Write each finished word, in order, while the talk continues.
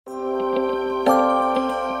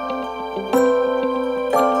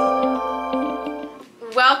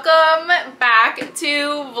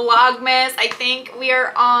Vlogmas. I think we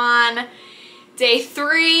are on day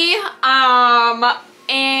 3.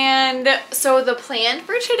 And so the plan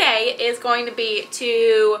for today is going to be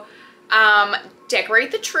to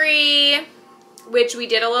decorate the tree, which we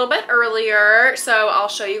did a little bit earlier. So I'll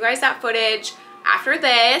show you guys that footage after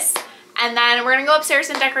this. And then we're gonna go upstairs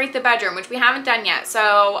and decorate the bedroom, which we haven't done yet.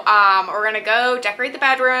 So we're gonna go decorate the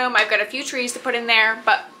bedroom. I've got a few trees to put in there,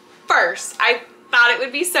 but first, I thought it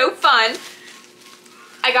would be so fun.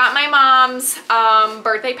 I got my mom's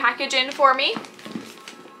birthday package in for me.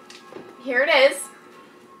 Here it is.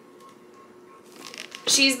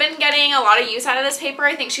 She's been getting a lot of use out of this paper.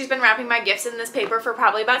 I think she's been wrapping my gifts in this paper for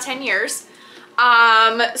probably about 10 years.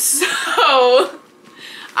 So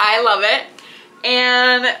I love it.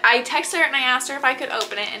 And I texted her and I asked her if I could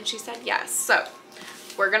open it and she said yes. So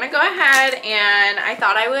we're gonna go ahead and I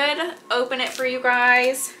thought I would open it for you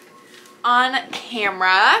guys on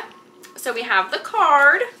camera. So we have the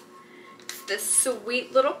card. It's this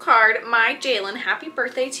sweet little card. My Jalen, happy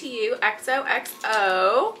birthday to you,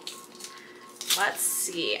 XOXO. Let's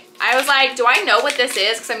see. I was like, do I know what this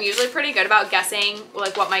is? Because I'm usually pretty good about guessing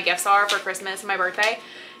like what my gifts are for Christmas and my birthday.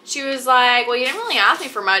 She was like, well, you didn't really ask me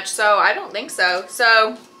for much, so I don't think so.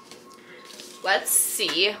 So let's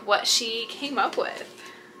see what she came up with.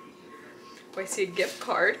 Oh, I see a gift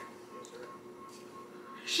card.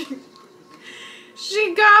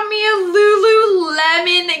 She got me a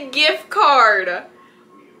Lululemon gift card.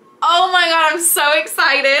 Oh my God, I'm so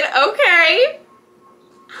excited. Okay.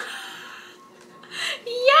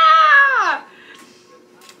 Yeah.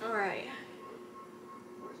 All right.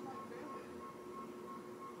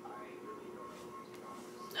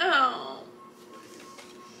 Oh.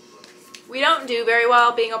 We don't do very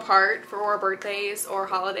well being apart for our birthdays or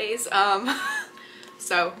holidays.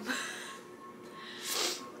 So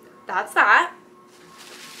that's that.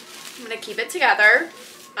 I'm gonna keep it together.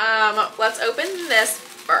 Let's open this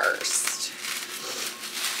first.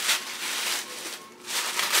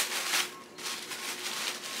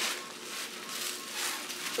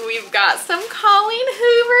 We've got some Colleen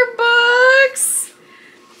Hoover books.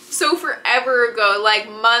 So forever ago, like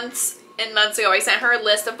months and months ago, I sent her a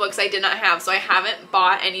list of books I did not have. So I haven't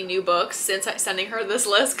bought any new books since sending her this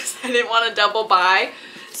list because I didn't want to double buy.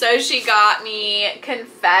 So she got me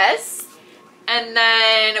Confess, and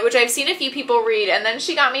then, which I've seen a few people read, and then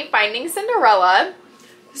she got me Finding Cinderella.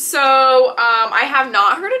 So I have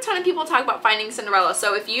not heard a ton of people talk about Finding Cinderella.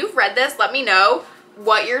 So if you've read this, let me know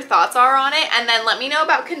what your thoughts are on it, and then let me know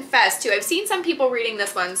about Confess too. I've seen some people reading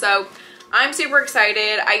this one, so I'm super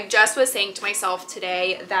excited. I just was saying to myself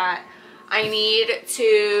today that I need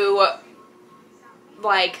to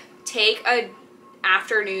like take a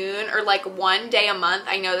afternoon or like one day a month.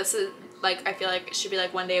 I know this is like, I feel like it should be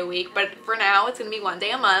like one day a week, but for now it's gonna be one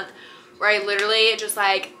day a month where I literally just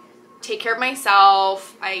like take care of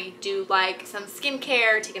myself. I do like some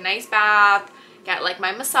skincare, take a nice bath, get like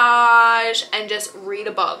my massage, and just read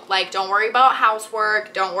a book. Like, don't worry about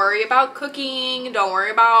housework, don't worry about cooking, don't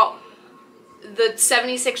worry about the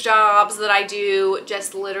 76 jobs that I do.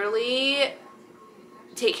 Just literally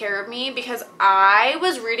take care of me, because I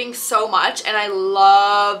was reading so much and I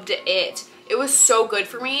loved it. It was so good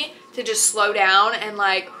for me to just slow down and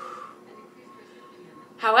like,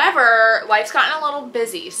 however, life's gotten a little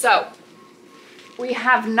busy, so we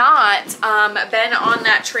have not been on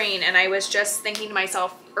that train. And I was just thinking to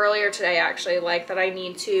myself earlier today, actually, like that I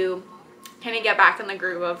need to kind of get back in the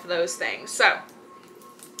groove of those things. So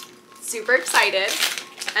super excited.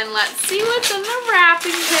 And let's see what's in the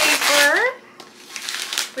wrapping paper.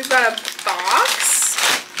 We've got a box.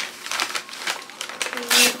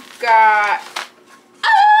 We've got,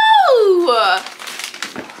 oh!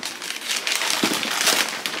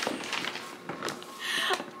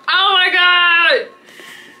 Oh my God!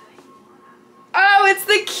 Oh, it's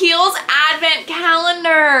the Kiehl's Advent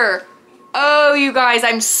Calendar. Oh, you guys,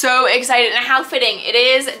 I'm so excited. And how fitting. It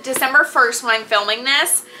is December 1st when I'm filming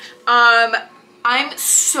this. I'm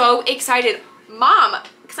so excited. Mom,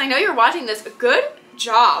 because I know you're watching this, good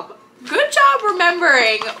job. Good job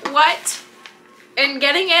remembering what and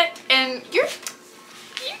getting it, and you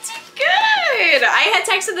did good. I had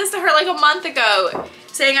texted this to her like a month ago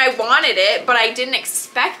saying I wanted it, but I didn't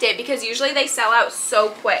expect it because usually they sell out so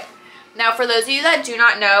quick. Now, for those of you that do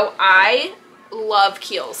not know, I love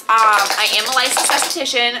Kiehl's. I am a licensed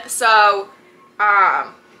esthetician, so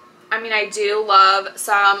I mean, I do love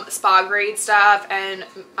some spa grade stuff and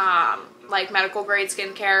like medical grade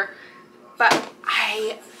skincare, but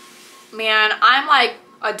man, I'm like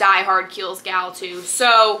a diehard Kiehl's gal too.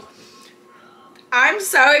 So I'm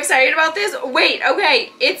so excited about this. Wait,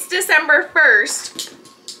 okay, it's December 1st.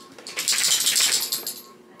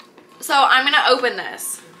 So I'm gonna open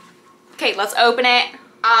this. Okay, let's open it.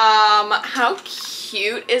 How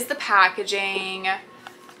cute is the packaging? All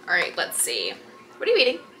right, let's see. What are you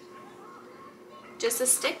eating? Just a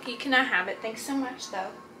stick? You cannot have it. Thanks so much,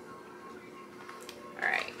 though. All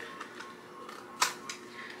right.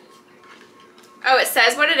 Oh, it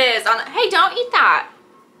says what it is on the, hey, don't eat that.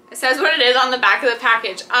 It says what it is on the back of the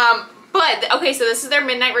package. But, okay, so this is their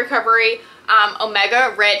Midnight Recovery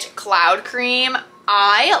Omega Rich Cloud Cream.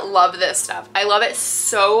 I love this stuff. I love it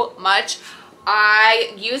so much.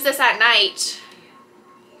 I use this at night.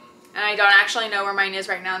 And I don't actually know where mine is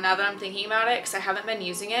right now that I'm thinking about it because I haven't been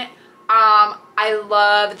using it. I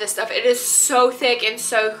love this stuff. It is so thick and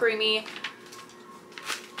so creamy.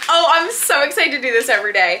 Oh, I'm so excited to do this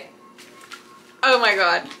every day. Oh my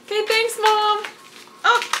god. Okay, thanks, Mom.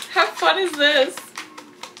 Oh, how fun is this?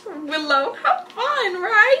 Willow, how fun,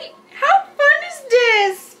 right? How fun is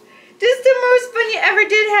this? This is the most fun you ever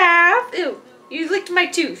did have. Ew, you licked my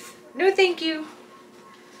tooth. No, thank you.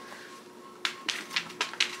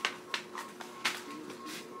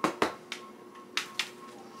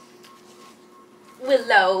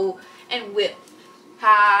 Willow and Will.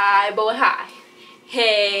 Hi, boy, hi.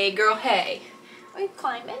 Hey, girl, hey. Are you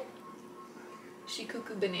climbing? She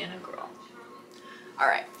cuckoo banana girl. All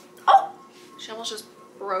right. Oh, she almost just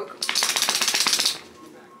broke.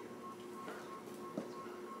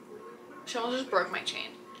 She almost just broke my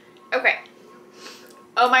chain. Okay.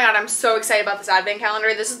 Oh my god, I'm so excited about this advent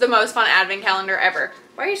calendar. This is the most fun advent calendar ever.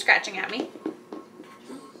 Why are you scratching at me?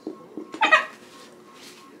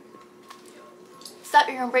 Stop,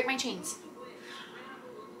 you're gonna break my chains.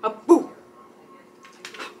 Boo.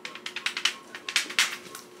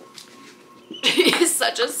 He is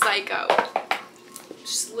such a psycho.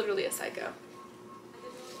 She's literally a psycho.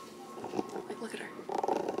 Like, look at her.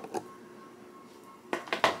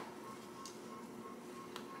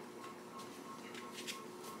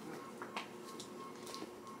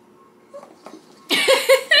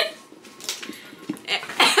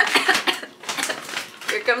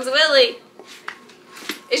 Here comes Willie.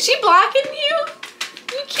 Is she blocking you?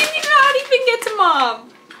 You cannot even get to Mom.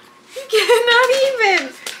 You cannot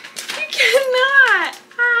even. You cannot.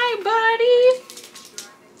 Hi, buddy.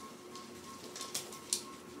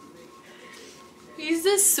 He's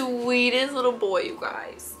the sweetest little boy, you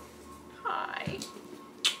guys. Hi.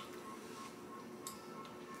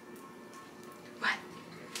 What?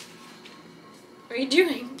 What are you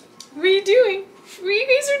doing? What are you doing? What are you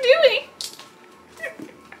guys are doing?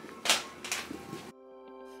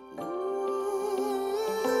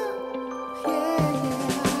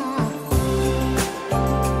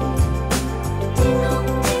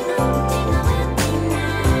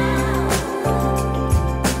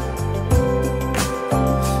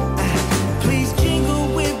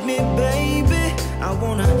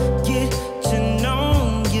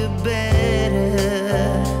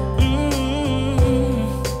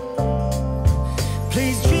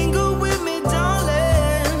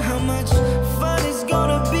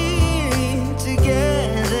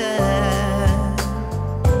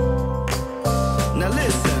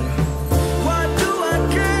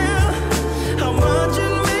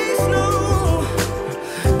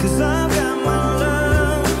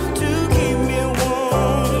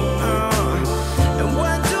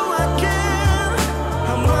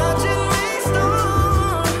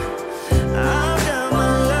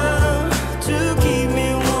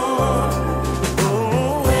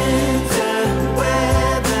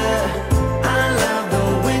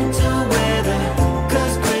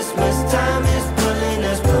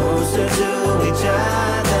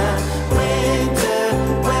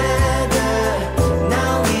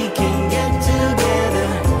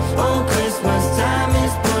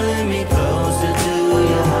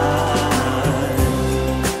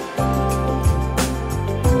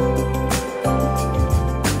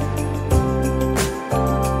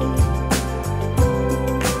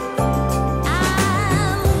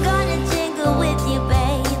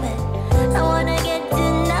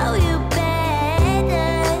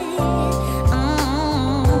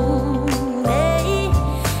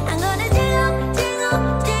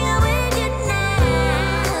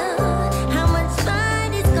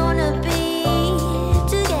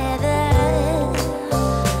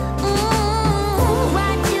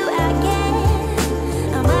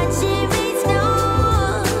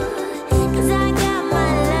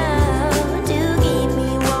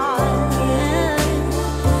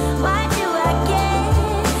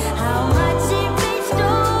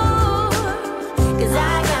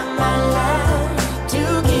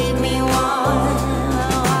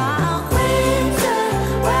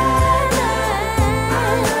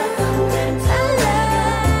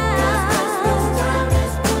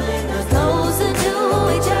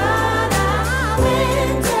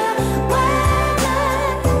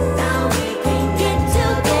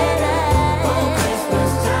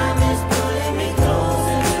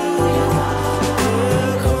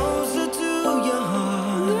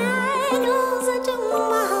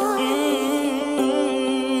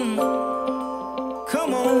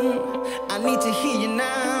 want me to hear you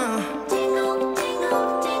now. Jingle,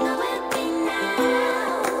 jingle, jingle with me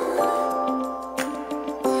now.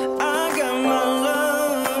 I got my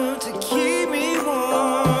love to keep me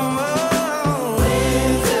warm.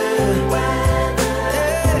 Winter weather,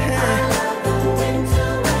 I love the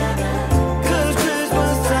winter weather. 'Cause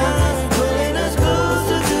Christmas time is pulling us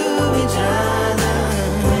closer to each other.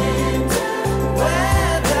 Winter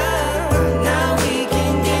weather, now we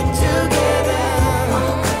can get together.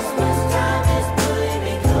 Christmas time is pulling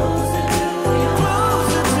me closer to your heart.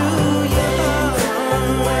 Closer to you.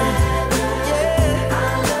 I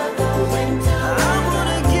love the winter I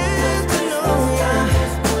wanna get to know ya.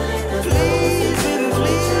 Please, baby,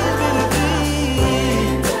 please, baby,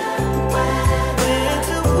 please.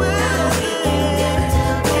 Winter weather,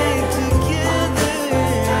 get together.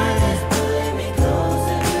 pulling me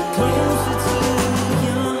closer to Closer to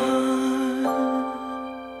you.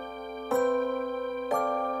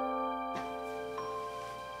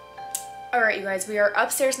 Alright, you guys, we are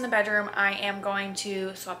upstairs in the bedroom. I am going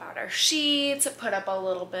to swap out our sheets, put up a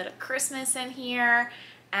little bit of Christmas in here,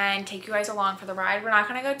 and take you guys along for the ride. We're not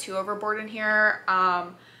going to go too overboard in here.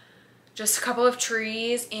 Just a couple of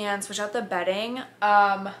trees and switch out the bedding.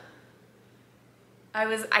 I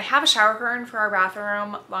have a shower curtain for our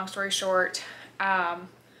bathroom. Long story short, we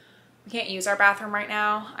can't use our bathroom right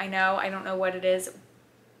now. I don't know what it is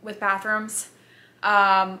with bathrooms,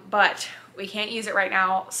 but we can't use it right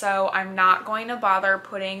now, so I'm not going to bother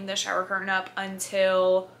putting the shower curtain up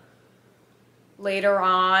until later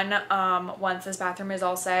on, once this bathroom is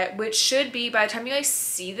all set, which should be, by the time you guys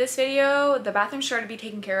see this video, the bathroom should be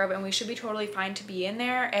taken care of and we should be totally fine to be in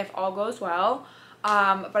there if all goes well.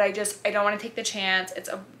 But I don't want to take the chance. It's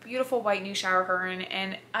a beautiful white new shower curtain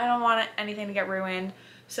and I don't want anything to get ruined,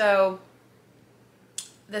 so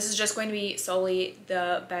this is just going to be solely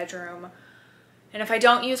the bedroom. And if I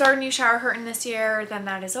don't use our new shower curtain this year, then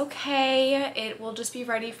that is okay. It will just be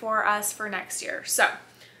ready for us for next year. So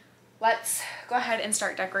let's go ahead and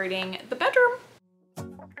start decorating the bedroom.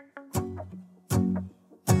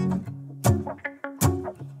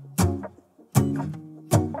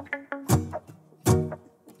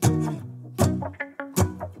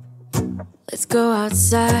 Let's go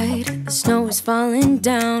outside, the snow is falling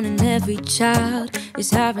down and every child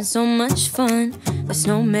is having so much fun. The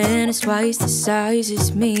snowman is twice the size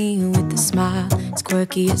as me, with a smile as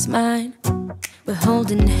quirky as mine. We're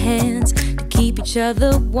holding hands to keep each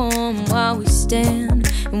other warm while we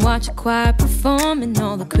stand and watch a choir performing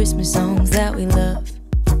all the Christmas songs that we love.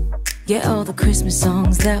 Yeah, all the Christmas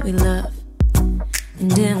songs that we love.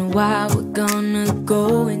 And in a while we're gonna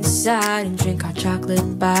go inside and drink our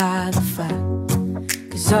chocolate by the fire.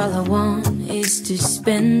 'Cause all I want is to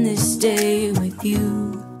spend this day with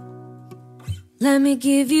you. Let me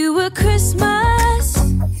give you a Christmas,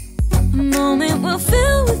 a moment we'll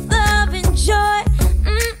fill with love and joy.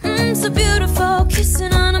 So beautiful,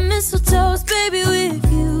 kissing on a mistletoe, baby,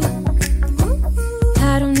 with you.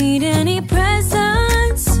 I don't need any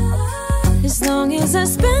presents, as long as I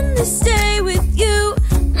spend this day with you.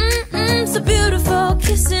 So beautiful,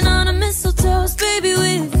 kissing on a mistletoe, baby,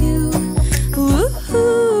 with you. Ooh.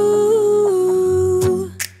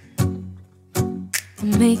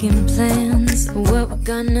 I'm making plans for what we're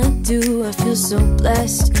gonna do. I feel so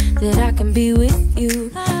blessed that I can be with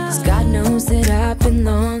you, 'cause God knows that I've been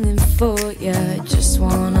longing for you. I just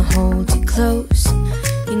wanna hold you close.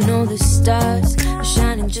 You know the stars are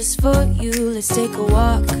shining just for you. Let's take a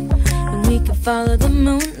walk and we can follow the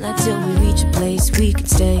moonlight till we reach a place we can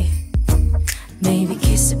stay. Maybe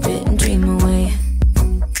kiss a bit and dream away.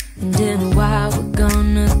 And in a while we're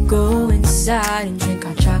gonna go inside and drink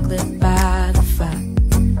our chocolate by the fire.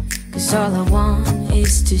 'Cause all I want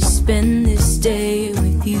is to spend this day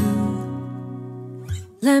with you.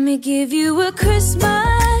 Let me give you a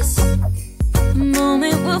Christmas, a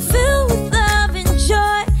moment we'll fill with love and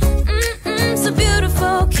joy. So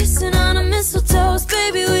beautiful, kissing on a mistletoe,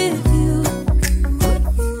 baby, with you.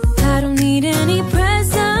 I don't need any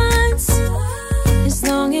presents, as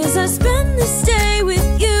long as I spend this day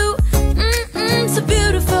with you. So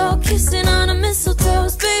beautiful, kissing on a mistletoe,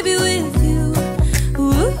 baby, with you.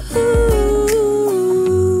 Ooh.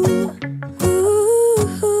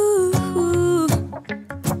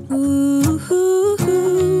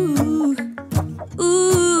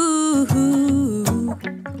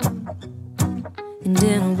 And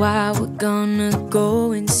in a while we're gonna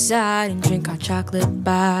go inside and drink our chocolate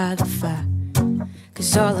by the fire.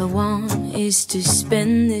 'Cause all I want is to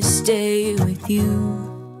spend this day with you.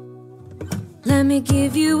 Let me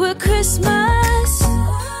give you a Christmas, a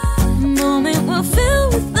moment we'll fill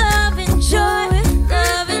with love and joy.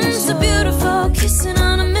 Love and so beautiful, kissing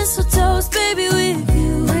on a mistletoe.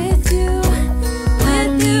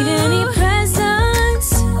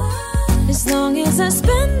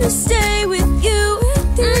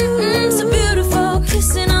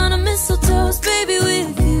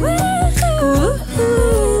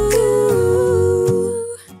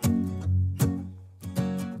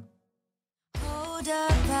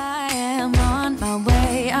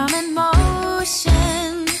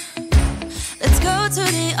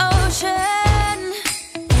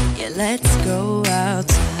 let's go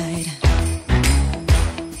outside.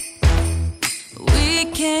 We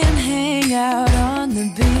can hang out on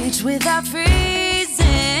the beach without freezing.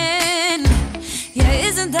 Yeah,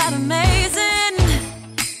 isn't that amazing?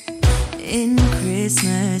 In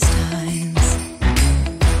Christmas times,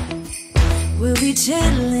 we'll be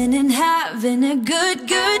chilling and having a good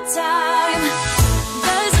time.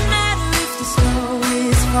 Doesn't matter if the snow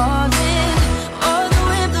is falling or the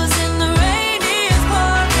wind blows and the rain is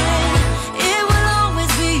pouring. It will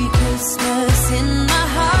always be Christmas in my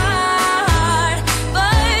heart.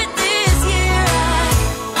 But this year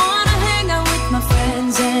I wanna hang out with my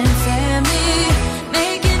friends and family,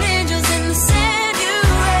 making angels in the sand. You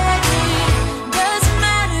ready? Doesn't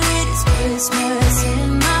matter, it is Christmas in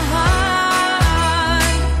my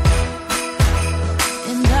heart.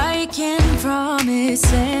 And I can promise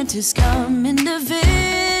Santa's coming to visit.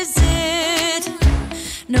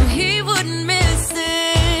 No, he wouldn't miss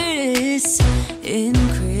this in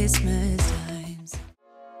Christmas times.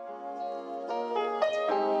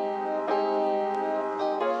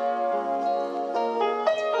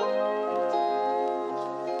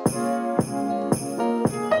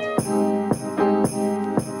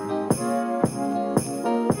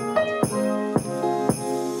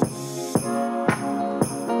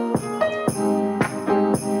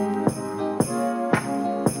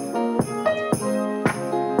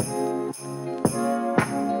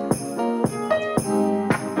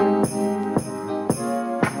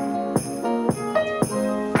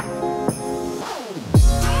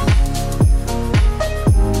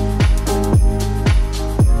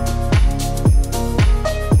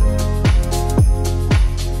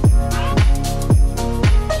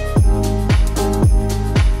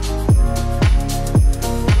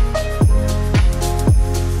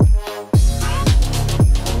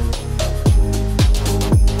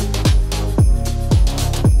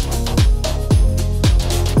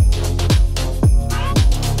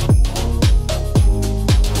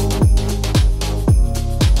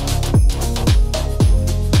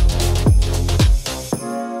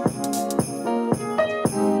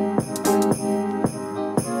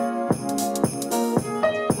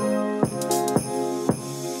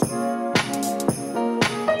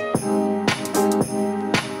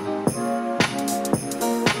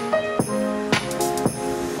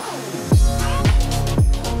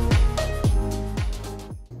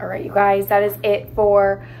 Alright, you guys, that is it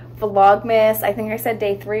for Vlogmas. I think I said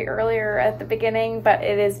day 3 earlier at the beginning, but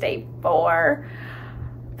it is day 4.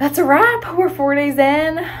 That's a wrap. We're 4 days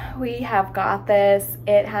in. We have got this.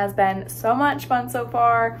 It has been so much fun so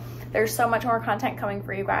far. There's so much more content coming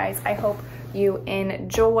for you guys. I hope you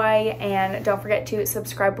enjoy, and don't forget to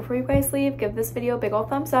subscribe before you guys leave. Give this video a big old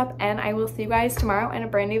thumbs up, and I will see you guys tomorrow in a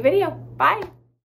brand new video. Bye!